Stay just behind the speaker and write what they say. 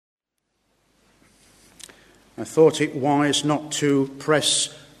I thought it wise not to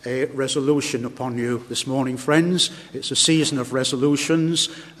press a resolution upon you this morning, friends. It's a season of resolutions,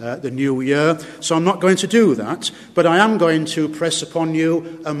 the new year, so I'm not going to do that, but I am going to press upon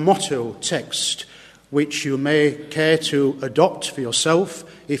you a motto text, which you may care to adopt for yourself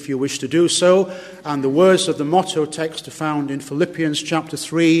if you wish to do so. And the words of the motto text are found in Philippians chapter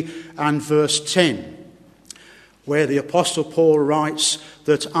 3 and verse 10, where the Apostle Paul writes,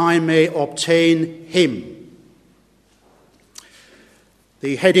 that I may obtain him.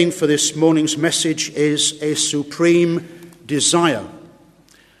 The heading for this morning's message is a supreme desire.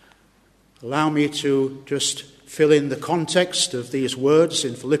 Allow me to just fill in the context of these words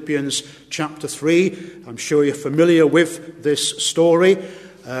in Philippians chapter 3. I'm sure you're familiar with this story.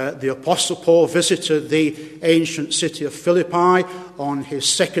 The Apostle Paul visited the ancient city of Philippi on his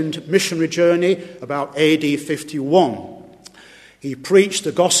second missionary journey about AD 51. He preached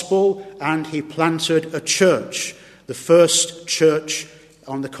the gospel and he planted a church, the first church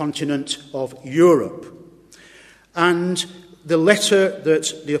on the continent of Europe. And the letter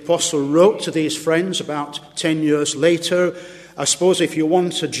that the apostle wrote to these friends about 10 years later, I suppose if you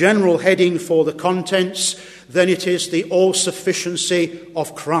want a general heading for the contents, then it is the all-sufficiency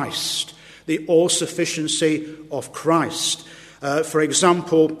of Christ. The all-sufficiency of Christ. For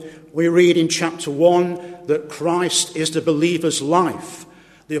example, we read in chapter 1 that Christ is the believer's life.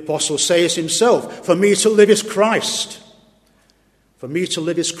 The apostle says himself, for me to live is Christ. For me to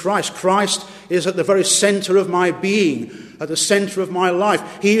live is Christ. Christ is at the very center of my being, at the center of my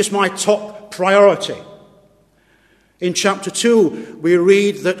life. He is my top priority. In chapter 2, we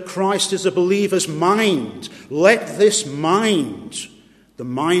read that Christ is a believer's mind. Let this mind, the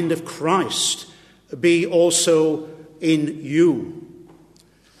mind of Christ, be also in you.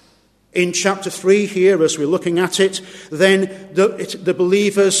 In chapter 3 here, as we're looking at it, then it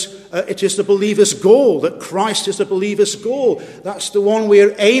is the believer's goal, that Christ is the believer's goal. That's the one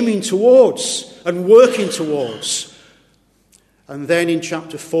we're aiming towards and working towards. And then in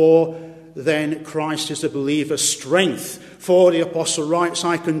chapter 4, then Christ is the believer's strength. For the apostle writes,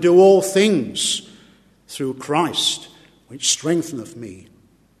 I can do all things through Christ, which strengtheneth me.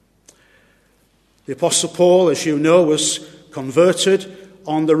 The apostle Paul, as you know, was converted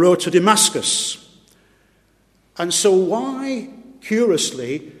on the road to Damascus. And so why,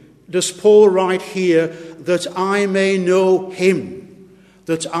 curiously, does Paul write here that I may know him,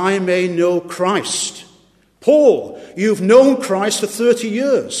 that I may know Christ? Paul, you've known Christ for 30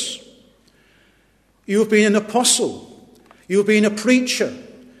 years. You've been an apostle. You've been a preacher.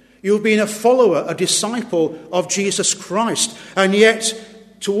 You've been a follower, a disciple of Jesus Christ. And yet,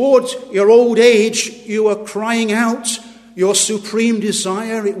 towards your old age, you are crying out, your supreme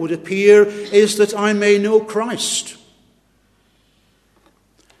desire, it would appear, is that I may know Christ.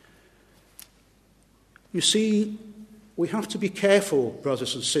 You see, we have to be careful,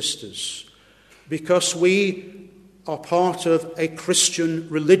 brothers and sisters, because we are part of a Christian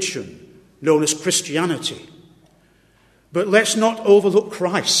religion known as Christianity. But let's not overlook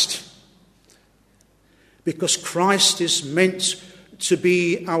Christ, because Christ is meant to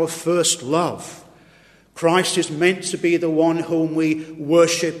be our first love. Christ is meant to be the one whom we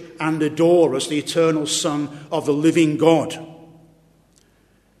worship and adore as the eternal Son of the living God.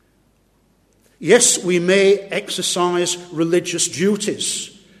 Yes, we may exercise religious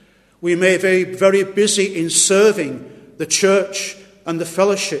duties. We may be very busy in serving the church and the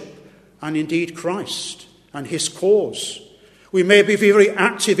fellowship and indeed Christ and his cause. We may be very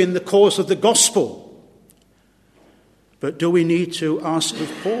active in the cause of the gospel. But do we need to ask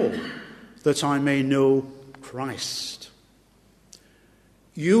of Paul that I may know Christ?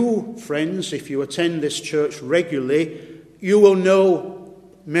 You, friends, if you attend this church regularly, you will know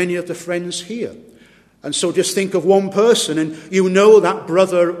many of the friends here. And so just think of one person and you know that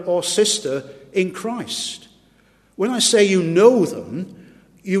brother or sister in Christ. When I say you know them,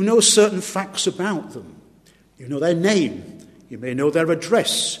 you know certain facts about them. You know their name. You may know their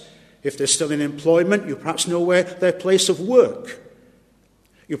address. If they're still in employment, you perhaps know where their place of work.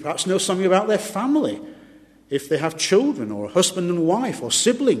 You perhaps know something about their family, if they have children or a husband and wife or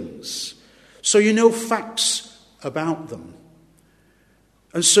siblings. So you know facts about them.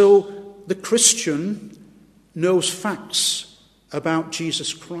 And so the Christian knows facts about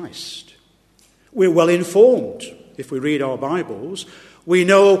Jesus Christ. We're well informed if we read our Bibles. We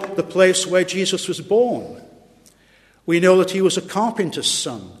know the place where Jesus was born. We know that he was a carpenter's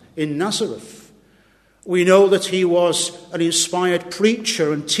son in Nazareth. We know that he was an inspired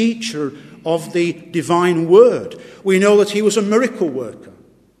preacher and teacher of the divine word. We know that he was a miracle worker.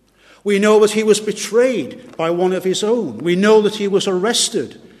 We know that he was betrayed by one of his own. We know that he was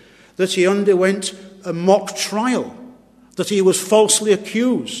arrested, that he underwent a mock trial, that he was falsely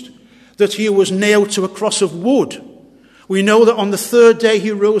accused, that he was nailed to a cross of wood. We know that on the third day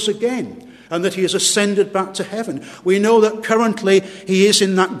he rose again, and that he has ascended back to heaven. We know that currently he is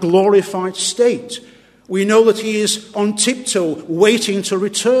in that glorified state. We know that he is on tiptoe, waiting to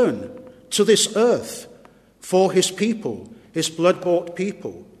return to this earth for his people, his blood-bought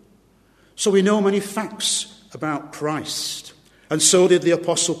people. So we know many facts about Christ, and so did the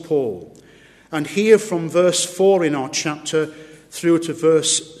Apostle Paul. And here from verse 4 in our chapter through to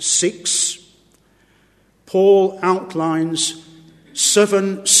verse 6, Paul outlines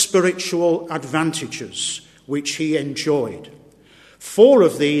 7 spiritual advantages which he enjoyed. 4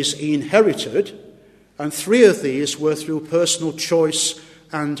 of these he inherited, and 3 of these were through personal choice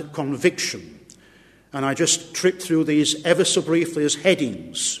and conviction. And I just tripped through these ever so briefly as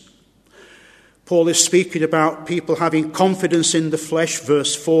headings. Paul is speaking about people having confidence in the flesh,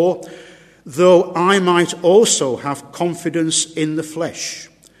 verse 4, though I might also have confidence in the flesh.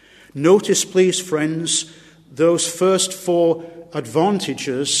 Notice, please, friends, those first 4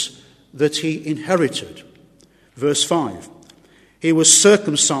 advantages that he inherited. Verse 5, he was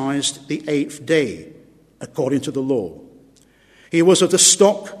circumcised the 8th day, according to the law. He was of the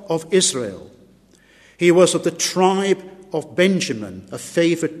stock of Israel. He was of the tribe of Benjamin, a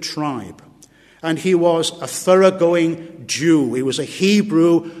favored tribe. And he was a thoroughgoing Jew. He was a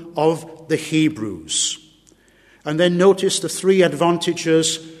Hebrew of the Hebrews. And then notice the 3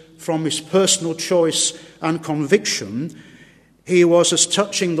 advantages from his personal choice and conviction. He was, as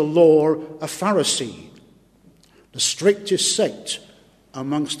touching the law, a Pharisee, the strictest sect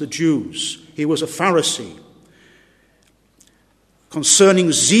amongst the Jews. He was a Pharisee.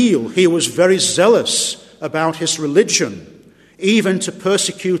 Concerning zeal, he was very zealous about his religion, even to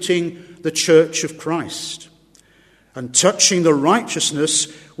persecuting the church of Christ. And touching the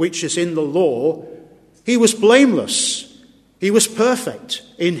righteousness which is in the law, he was blameless. He was perfect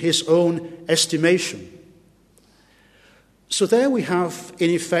in his own estimation. So there we have, in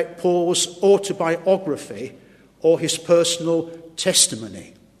effect, Paul's autobiography or his personal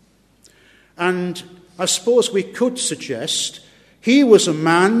testimony. And I suppose we could suggest he was a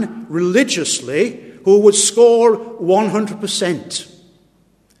man religiously who would score 100%.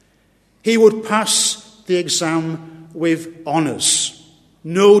 He would pass the exam with honours,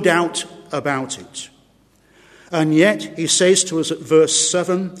 no doubt about it. And yet he says to us at verse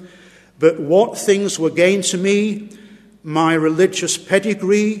 7, but what things were gained to me, my religious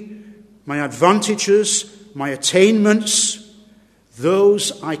pedigree, my advantages, my attainments,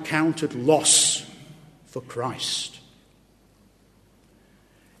 those I counted loss for Christ.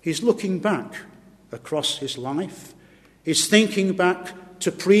 He's looking back across his life. He's thinking back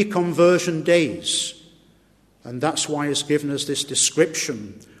to pre-conversion days. And that's why he's given us this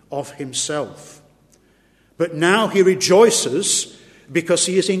description of himself. But now he rejoices because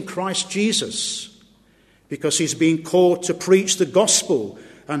he is in Christ Jesus, because he's being called to preach the gospel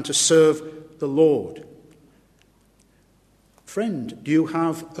and to serve the Lord. Friend, do you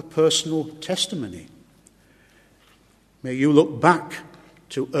have a personal testimony? May you look back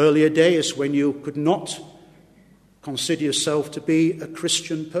to earlier days when you could not consider yourself to be a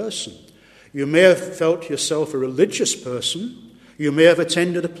Christian person. You may have felt yourself a religious person. You may have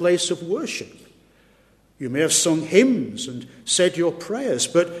attended a place of worship. You may have sung hymns and said your prayers,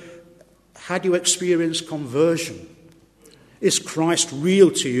 but had you experienced conversion? Is Christ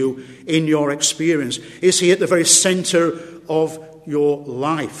real to you in your experience? Is he at the very centre of your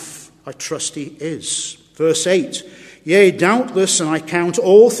life? I trust he is. Verse 8, yea, doubtless, and I count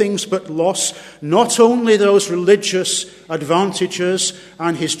all things but loss, not only those religious advantages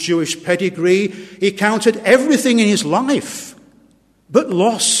and his Jewish pedigree, he counted everything in his life but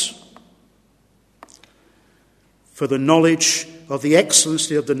loss for the knowledge of the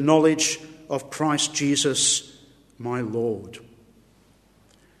excellency of the knowledge of Christ Jesus, my Lord.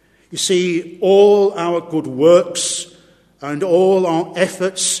 You see, all our good works and all our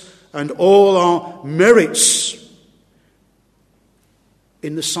efforts and all our merits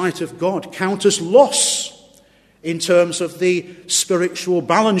in the sight of God count as loss in terms of the spiritual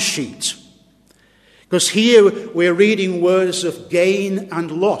balance sheet. Because here we're reading words of gain and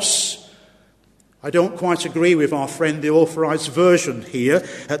loss. I don't quite agree with our friend, the Authorized Version here.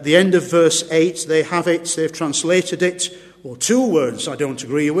 At the end of verse 8, they've translated it, or 2 words I don't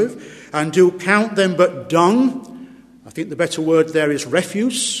agree with, and do count them but dung. I think the better word there is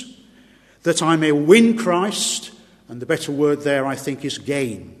refuse, that I may win Christ, and the better word there I think is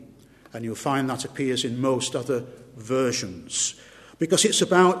gain. And you'll find that appears in most other versions. Because it's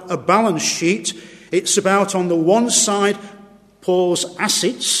about a balance sheet. It's about, on the one side, Paul's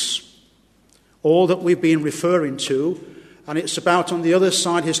assets, all that we've been referring to, and it's about on the other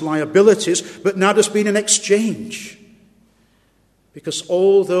side his liabilities, but now there's been an exchange. Because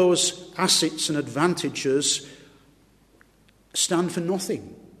all those assets and advantages stand for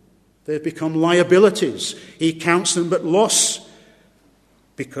nothing. They've become liabilities. He counts them but loss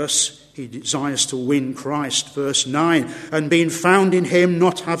because he desires to win Christ. Verse 9, and being found in him,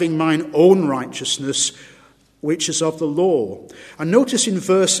 not having mine own righteousness, which is of the law. And notice in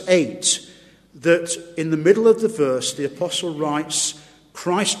verse 8 that in the middle of the verse, the apostle writes,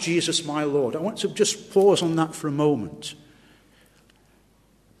 Christ Jesus my Lord. I want to just pause on that for a moment.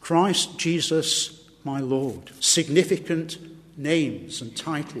 Christ Jesus my Lord. Significant names and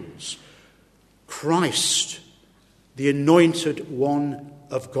titles. Christ, the anointed one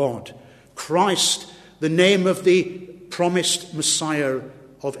of God. Christ, the name of the promised Messiah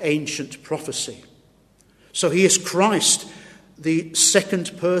of ancient prophecy. So he is Christ, the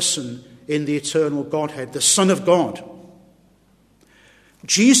second person in the eternal Godhead, the Son of God.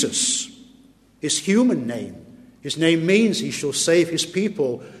 Jesus, his human name. His name means he shall save his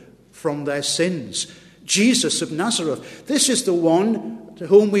people from their sins. Jesus of Nazareth. This is the one to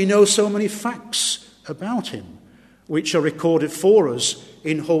whom we know so many facts about him, which are recorded for us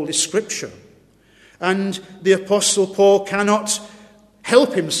in Holy Scripture. And the Apostle Paul cannot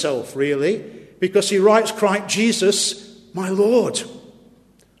help himself, really, because he writes, Christ Jesus, my Lord.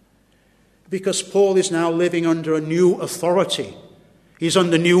 Because Paul is now living under a new authority. He's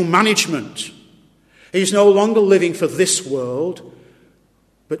under new management. He's no longer living for this world,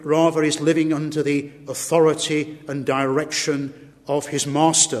 but rather he's living under the authority and direction of his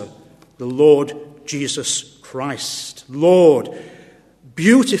Master, the Lord Jesus Christ. Lord,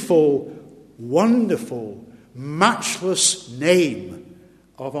 beautiful, wonderful, matchless name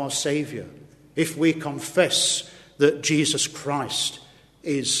of our Saviour, if we confess that Jesus Christ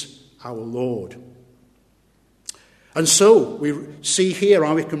is our Lord. And so we see here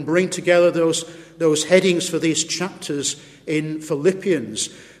how we can bring together those headings for these chapters in Philippians.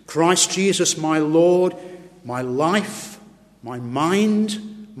 Christ Jesus, my Lord, my life, my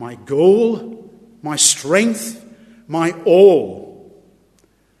mind, my goal, my strength, my all.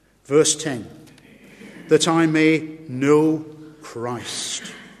 Verse 10, that I may know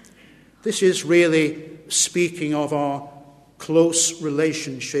Christ. This is really speaking of our close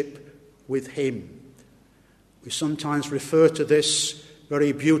relationship with him. We sometimes refer to this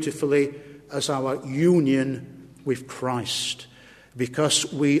very beautifully as our union with Christ,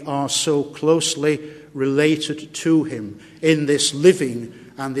 because we are so closely related to him in this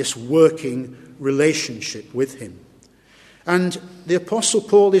living and this working relationship with him. And the Apostle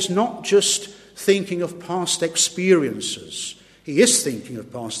Paul is not just thinking of past experiences. He is thinking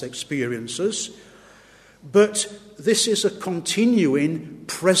of past experiences, but this is a continuing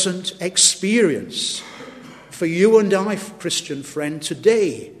present experience for you and I, Christian friend,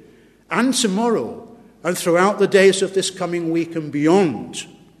 today and tomorrow and throughout the days of this coming week and beyond,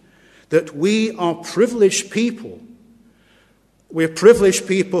 that we are privileged people. We're privileged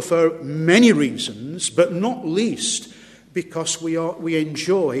people for many reasons, but not least because we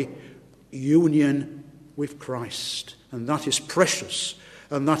enjoy union with Christ. And that is precious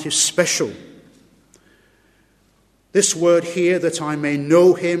and that is special. This word here, that I may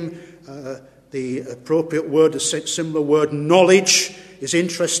know him, the appropriate word, the similar word, knowledge, is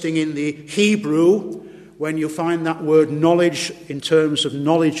interesting in the Hebrew. When you find that word knowledge in terms of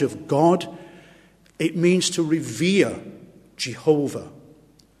knowledge of God, it means to revere Jehovah.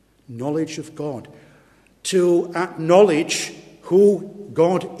 Knowledge of God. To acknowledge who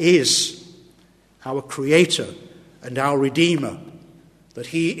God is, our Creator and our Redeemer. That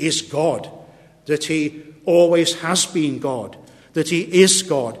he is God. That he always has been God. That he is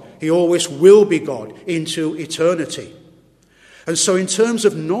God. He always will be God into eternity. And so in terms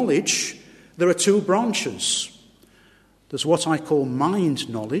of knowledge, there are two branches. There's what I call mind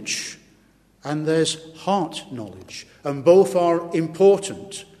knowledge, and there's heart knowledge. And both are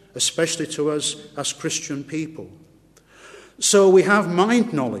important, especially to us as Christian people. So we have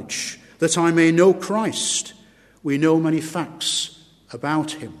mind knowledge, that I may know Christ. We know many facts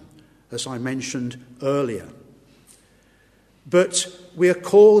about him, as I mentioned earlier. But we are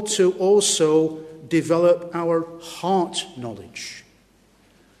called to also develop our heart knowledge,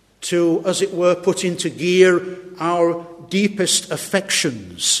 to, as it were, put into gear our deepest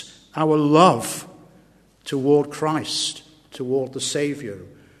affections, our love toward Christ, toward the Saviour,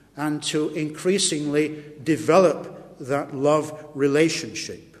 and to increasingly develop that love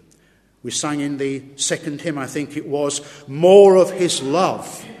relationship. We sang in the second hymn, I think it was, more of his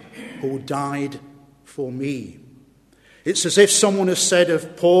love who died for me. It's as if someone has said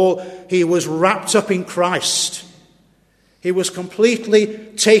of Paul, he was wrapped up in Christ. He was completely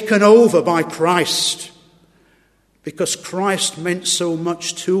taken over by Christ because Christ meant so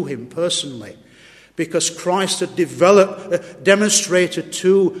much to him personally. Because Christ had demonstrated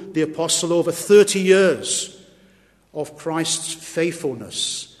to the apostle over 30 years of Christ's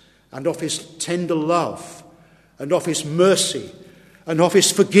faithfulness and of his tender love and of his mercy and of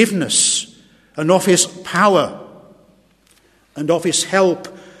his forgiveness and of his power and of his help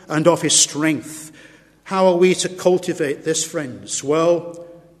and of his strength. How are we to cultivate this, friends? Well,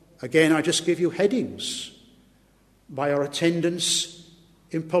 again, I just give you headings. By our attendance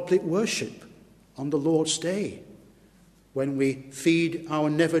in public worship on the Lord's Day, when we feed our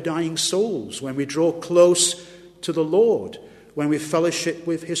never-dying souls, when we draw close to the Lord, when we fellowship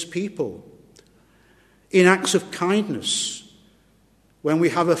with his people, in acts of kindness, when we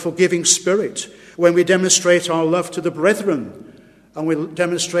have a forgiving spirit, when we demonstrate our love to the brethren, and we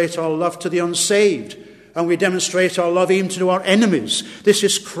demonstrate our love to the unsaved, and we demonstrate our love even to our enemies. This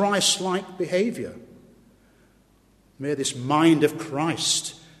is Christ-like behavior. May this mind of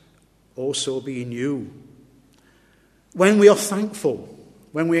Christ also be in you. When we are thankful,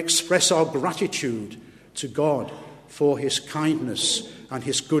 when we express our gratitude to God for his kindness and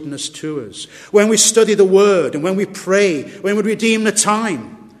his goodness to us, when we study the word and when we pray, when we redeem the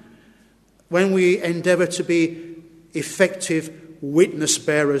time, when we endeavour to be effective witness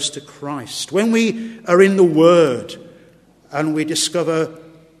bearers to Christ, when we are in the word and we discover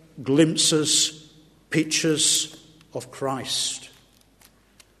glimpses, pictures of Christ,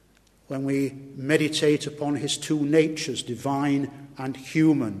 when we meditate upon his two natures, divine and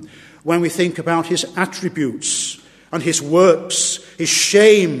human, when we think about his attributes and his works, his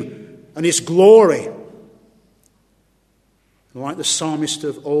shame and his glory, like the psalmist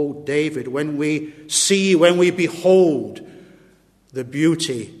of old, David, when we see, when we behold the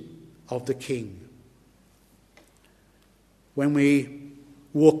beauty of the King, when we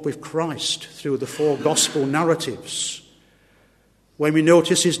walk with Christ through the four gospel narratives, when we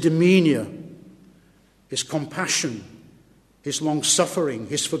notice his demeanour, his compassion, his long-suffering,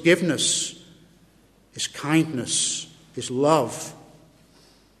 his forgiveness, his kindness, his love.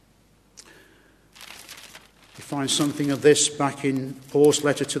 You find something of this back in Paul's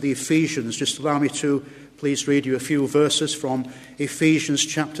letter to the Ephesians. Just allow me to please read you a few verses from Ephesians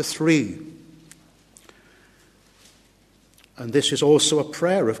chapter 3. And this is also a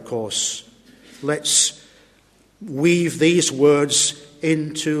prayer, of course. Let's weave these words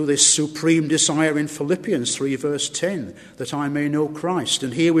into this supreme desire in Philippians 3 verse 10, that I may know Christ.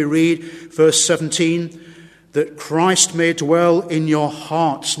 And here we read verse 17, that Christ may dwell in your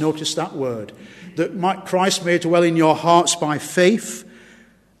hearts. Notice that word. That Christ may dwell in your hearts by faith,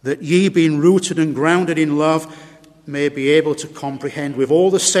 that ye, being rooted and grounded in love, may be able to comprehend with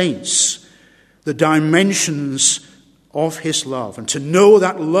all the saints the dimensions of his love, and to know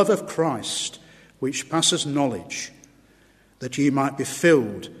that love of Christ which passes knowledge, that ye might be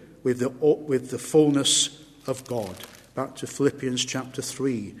filled with the fullness of God. Back to Philippians chapter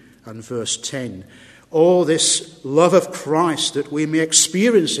 3 and verse 10. Oh, this love of Christ, that we may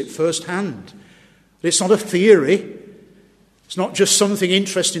experience it firsthand. It's not a theory. It's not just something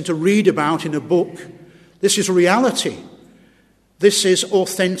interesting to read about in a book. This is reality. This is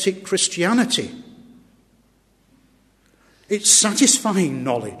authentic Christianity. It's satisfying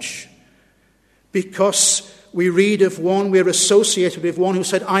knowledge, because we read of one, we're associated with one who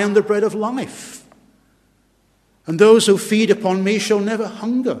said, I am the bread of life, and those who feed upon me shall never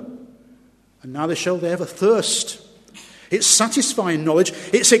hunger, and neither shall they ever thirst. It's satisfying knowledge.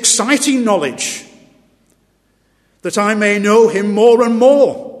 It's exciting knowledge, that I may know him more and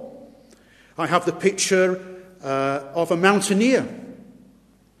more. I have the picture of a mountaineer,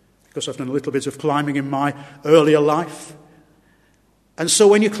 because I've done a little bit of climbing in my earlier life. And so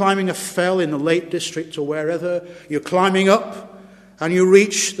when you're climbing a fell in the Lake District or wherever, you're climbing up and you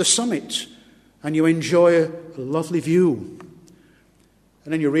reach the summit and you enjoy a lovely view.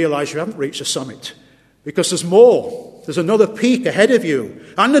 And then you realize you haven't reached the summit, because there's more. There's another peak ahead of you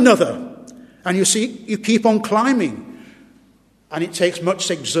and another. And you see, you keep on climbing. And it takes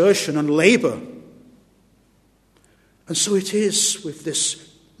much exertion and labour. And so it is with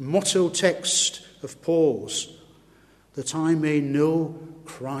this motto text of Paul's, that I may know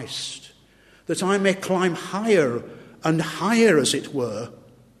Christ, that I may climb higher and higher, as it were,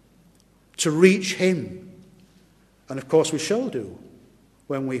 to reach him. And of course we shall do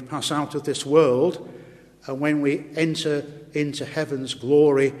when we pass out of this world and when we enter into heaven's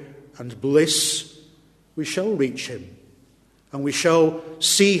glory and bliss. We shall reach him, and we shall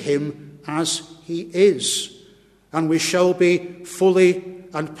see him as he is. and we shall be fully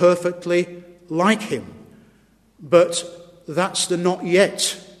and perfectly like him. But that's the not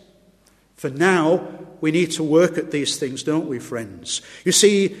yet. For now, we need to work at these things, don't we, friends? You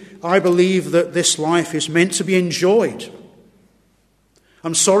see, I believe that this life is meant to be enjoyed.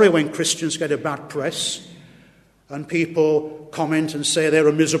 I'm sorry when Christians get a bad press and people comment and say they're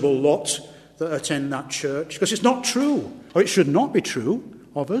a miserable lot that attend that church, because it's not true, or it should not be true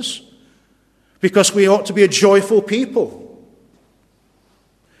of us, because we ought to be a joyful people.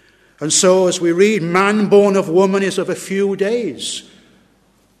 And so as we read, man born of woman is of a few days.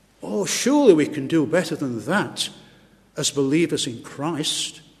 Oh, surely we can do better than that as believers in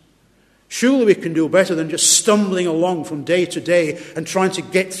Christ. Surely we can do better than just stumbling along from day to day and trying to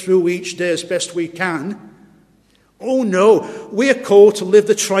get through each day as best we can. Oh no, we are called to live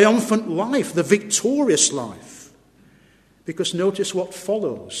the triumphant life, the victorious life. Because notice what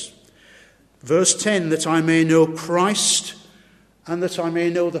follows. Verse 10, that I may know Christ and that I may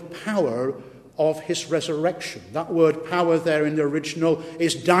know the power of his resurrection. That word power there in the original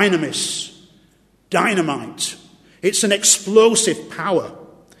is dynamis, dynamite. It's an explosive power.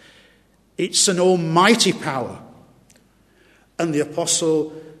 It's an almighty power. And the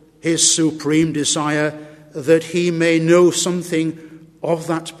apostle, his supreme desire that he may know something of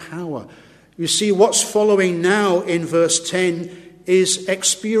that power. You see, what's following now in verse 10 is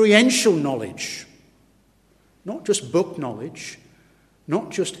experiential knowledge. Not just book knowledge,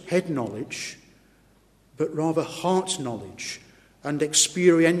 not just head knowledge, but rather heart knowledge and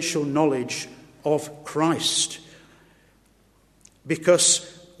experiential knowledge of Christ.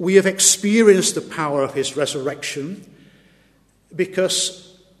 Because we have experienced the power of his resurrection,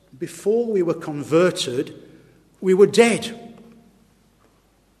 because before we were converted, we were dead.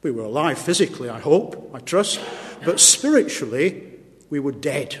 We were alive physically, I hope, I trust, but spiritually, we were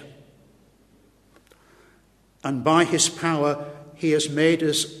dead. And by his power, he has made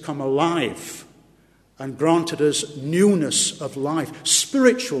us come alive and granted us newness of life,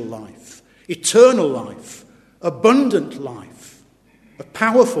 spiritual life, eternal life, abundant life, a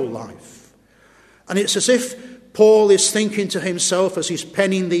powerful life. And it's as if Paul is thinking to himself as he's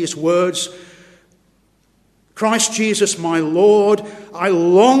penning these words, Christ Jesus, my Lord, I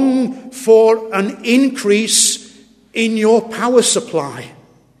long for an increase in your power supply.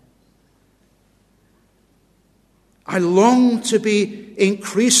 I long to be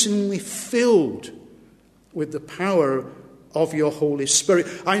increasingly filled with the power of your Holy Spirit.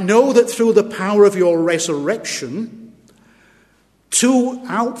 I know that through the power of your resurrection, two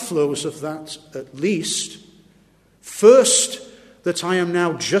outflows of that at least. First, that I am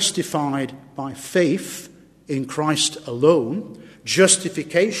now justified by faith in Christ alone,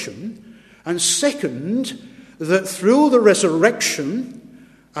 justification. And second, that through the resurrection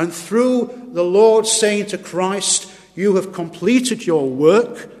and through the Lord saying to Christ, you have completed your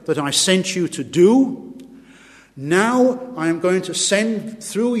work that I sent you to do. Now I am going to send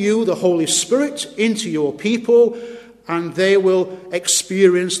through you the Holy Spirit into your people, and they will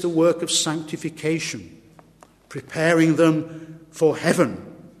experience the work of sanctification, preparing them for heaven.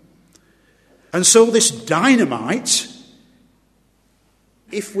 And so this dynamite,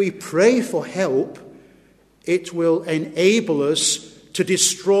 if we pray for help, it will enable us to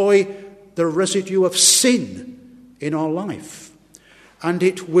destroy the residue of sin in our life. And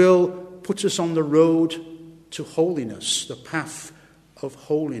it will put us on the road to holiness, the path of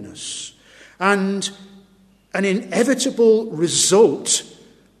holiness. And an inevitable result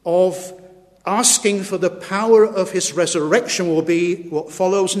of asking for the power of his resurrection will be what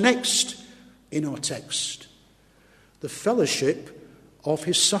follows next in our text: the fellowship of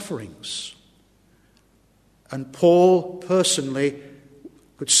his sufferings. And Paul personally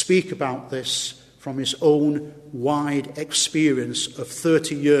could speak about this from his own wide experience of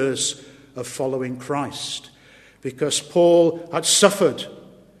 30 years of following Christ. Because Paul had suffered,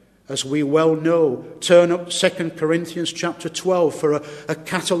 as we well know. Turn up 2 Corinthians chapter 12 for a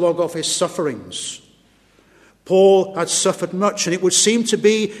catalogue of his sufferings. Paul had suffered much, and it would seem to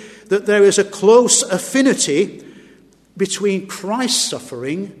be that there is a close affinity between Christ's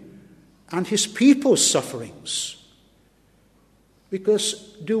suffering and his people's sufferings. Because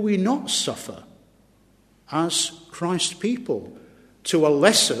do we not suffer as Christ's people to a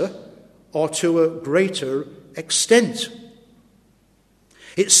lesser or to a greater extent?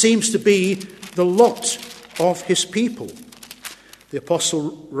 It seems to be the lot of his people. The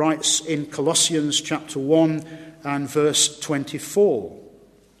apostle writes in Colossians chapter 1 and verse 24,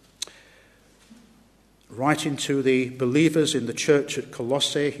 writing to the believers in the church at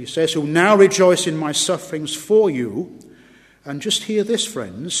Colossae, he says, who now rejoice in my sufferings for you, And just hear this,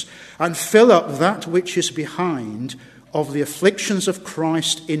 friends, and fill up that which is behind of the afflictions of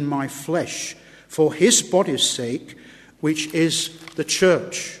Christ in my flesh, for his body's sake, which is the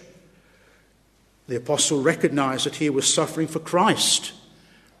church. The apostle recognized that he was suffering for Christ.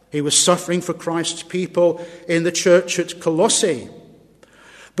 He was suffering for Christ's people in the church at Colossae.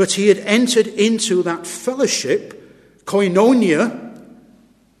 But he had entered into that fellowship, koinonia,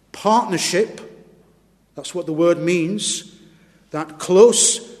 partnership, that's what the word means, that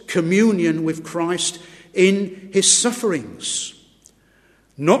close communion with Christ in his sufferings.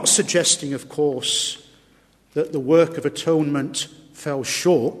 Not suggesting, of course, that the work of atonement fell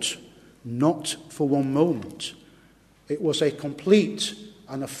short, not for one moment. It was a complete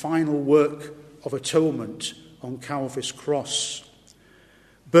and a final work of atonement on Calvary's cross.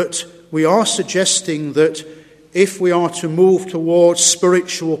 But we are suggesting that if we are to move towards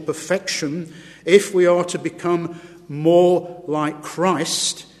spiritual perfection, if we are to become more like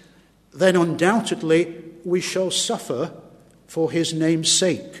Christ, then undoubtedly we shall suffer for his name's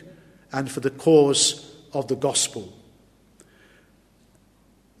sake and for the cause of the gospel.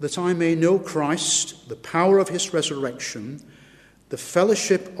 That I may know Christ, the power of his resurrection, the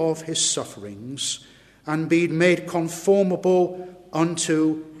fellowship of his sufferings, and be made conformable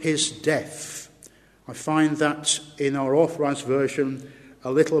unto his death. I find that in our Authorized Version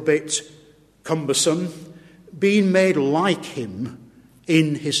a little bit cumbersome. Being made like him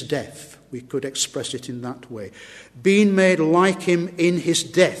in his death. We could express it in that way. Being made like him in his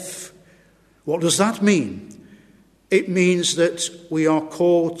death. What does that mean? It means that we are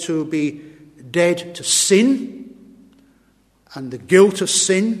called to be dead to sin and the guilt of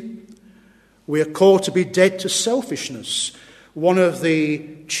sin. We are called to be dead to selfishness. One of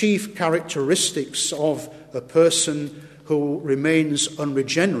the chief characteristics of a person who remains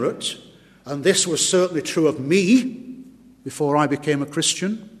unregenerate, and this was certainly true of me before I became a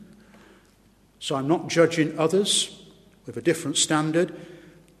Christian, so I'm not judging others with a different standard.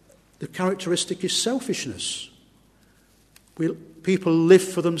 The characteristic is selfishness. People live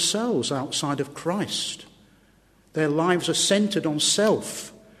for themselves outside of Christ. Their lives are centered on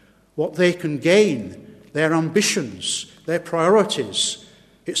self, what they can gain, their ambitions, their priorities.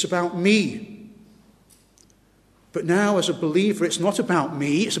 It's about me. But now, as a believer, it's not about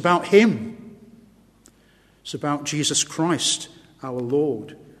me, it's about him. It's about Jesus Christ, our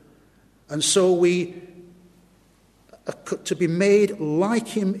Lord. And so we are to be made like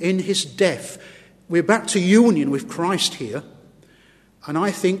him in his death. We're back to union with Christ here. And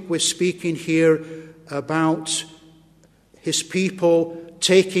I think we're speaking here about his people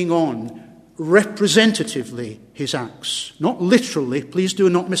taking on representatively his acts. Not literally, please do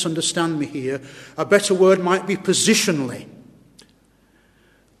not misunderstand me here. A better word might be positionally.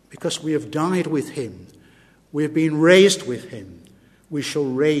 Because we have died with him. We have been raised with him. We shall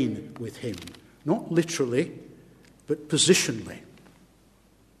reign with him. Not literally, but positionally.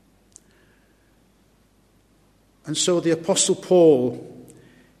 And so the Apostle Paul,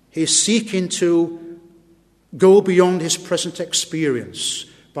 he's seeking to go beyond his present experience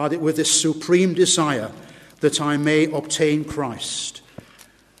with this supreme desire that I may obtain Christ.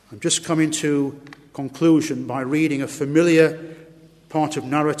 I'm just coming to conclusion by reading a familiar part of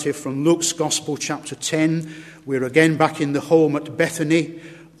narrative from Luke's Gospel, chapter 10. We're again back in the home at Bethany,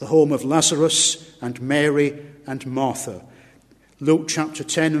 the home of Lazarus and Mary and Martha. Luke chapter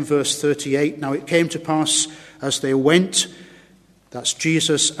 10 and verse 38. Now it came to pass as they went, that's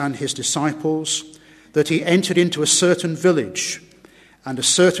Jesus and his disciples, that he entered into a certain village, and a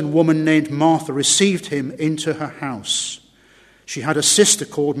certain woman named Martha received him into her house. She had a sister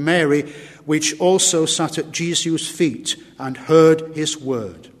called Mary, which also sat at Jesus' feet and heard his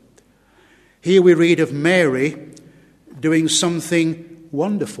word. Here we read of Mary doing something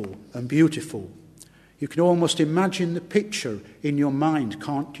wonderful and beautiful. You can almost imagine the picture in your mind,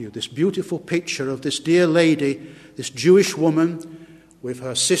 can't you? This beautiful picture of this dear lady, this Jewish woman with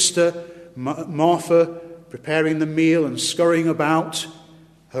her sister Martha preparing the meal and scurrying about,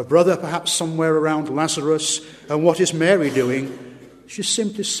 her brother perhaps somewhere around Lazarus. And what is Mary doing? She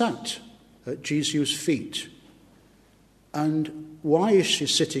simply sat at Jesus' feet. And why is she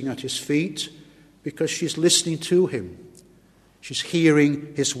sitting at his feet? Because she's listening to him. She's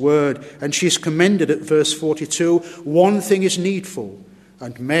hearing his word. And she's commended at verse 42, one thing is needful,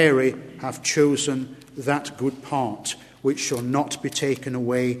 and Mary hath chosen that good part, which shall not be taken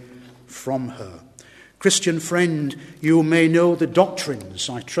away from her. Christian friend, you may know the doctrines.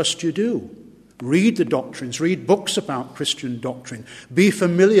 I trust you do. Read the doctrines. Read books about Christian doctrine. Be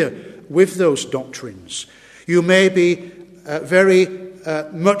familiar with those doctrines. You may be very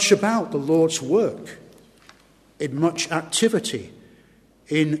much about the Lord's work. in much activity,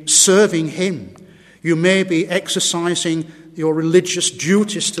 in serving him. You may be exercising your religious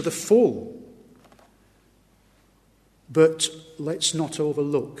duties to the full. But let's not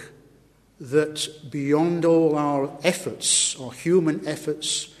overlook that beyond all our efforts, our human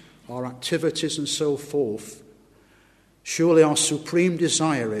efforts, our activities and so forth, surely our supreme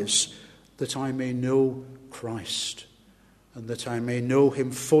desire is that I may know Christ and that I may know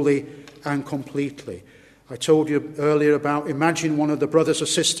him fully and completely. I told you earlier about, imagine one of the brothers or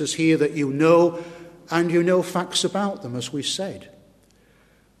sisters here that you know, and you know facts about them, as we said.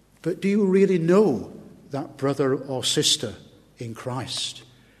 But do you really know that brother or sister in Christ?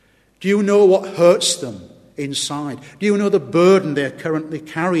 Do you know what hurts them inside? Do you know the burden they're currently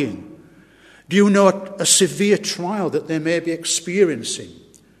carrying? Do you know a severe trial that they may be experiencing?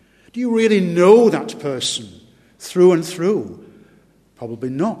 Do you really know that person through and through? Probably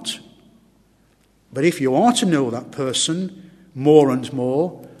not. But if you are to know that person more and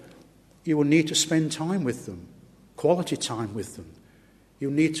more, you will need to spend time with them, quality time with them. You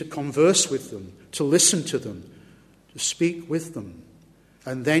need to converse with them, to listen to them, to speak with them.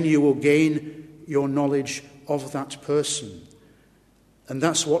 And then you will gain your knowledge of that person. And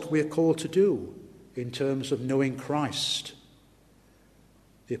that's what we're called to do in terms of knowing Christ.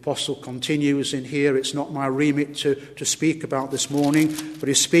 The apostle continues in here, it's not my remit to speak about this morning, but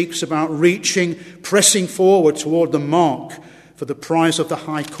he speaks about reaching, pressing forward toward the mark for the prize of the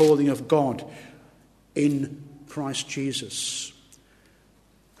high calling of God in Christ Jesus.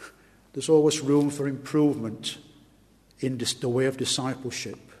 There's always room for improvement in the way of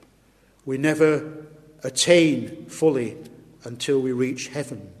discipleship. We never attain fully until we reach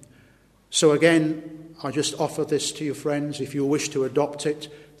heaven. So again, I just offer this to you, friends. If you wish to adopt it,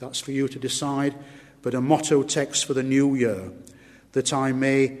 that's for you to decide. But a motto text for the new year, that I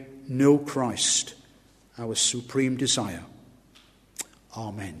may know Christ, our supreme desire.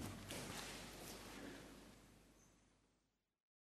 Amen.